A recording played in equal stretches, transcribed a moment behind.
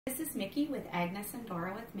This is Mickey with Agnes and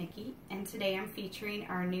Dora with Mickey, and today I'm featuring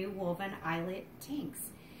our new woven eyelet tanks.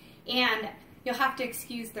 And you'll have to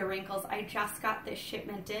excuse the wrinkles. I just got this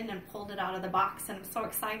shipment in and pulled it out of the box, and I'm so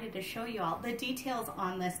excited to show you all. The details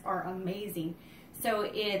on this are amazing. So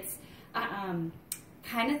it's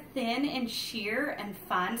kind of thin and sheer and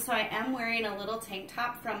fun. So I am wearing a little tank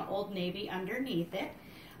top from Old Navy underneath it.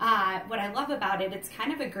 What I love about it, it's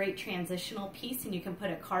kind of a great transitional piece, and you can put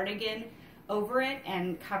a cardigan over it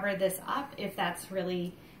and cover this up if that's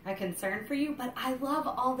really a concern for you. But I love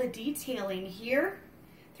all the detailing here,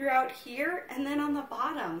 throughout here, and then on the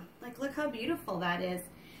bottom. Like, look how beautiful that is.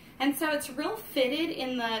 And so it's real fitted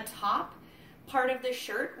in the top part of the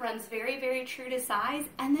shirt, runs very, very true to size,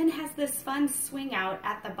 and then has this fun swing out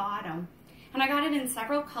at the bottom. And I got it in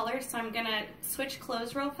several colors, so I'm gonna switch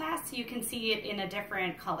clothes real fast so you can see it in a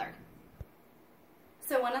different color.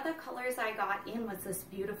 So one of the colors I got in was this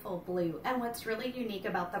beautiful blue. And what's really unique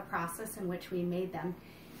about the process in which we made them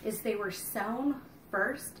is they were sewn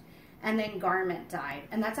first and then garment dyed.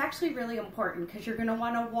 And that's actually really important because you're gonna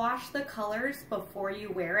wanna wash the colors before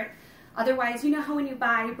you wear it. Otherwise, you know how when you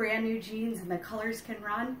buy brand new jeans and the colors can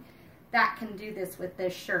run? That can do this with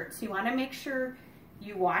this shirt. So you wanna make sure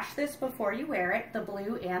you wash this before you wear it, the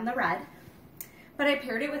blue and the red. But I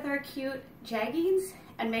paired it with our cute jeggings,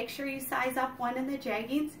 and make sure you size up one in the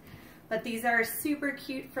jeggings. But these are super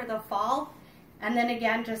cute for the fall. And then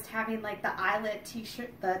again, just having like the eyelet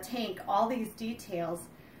t-shirt, the tank, all these details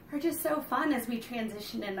are just so fun as we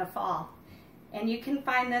transition into fall. And you can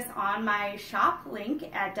find this on my shop link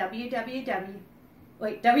at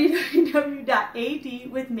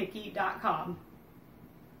www.adwithmickey.com.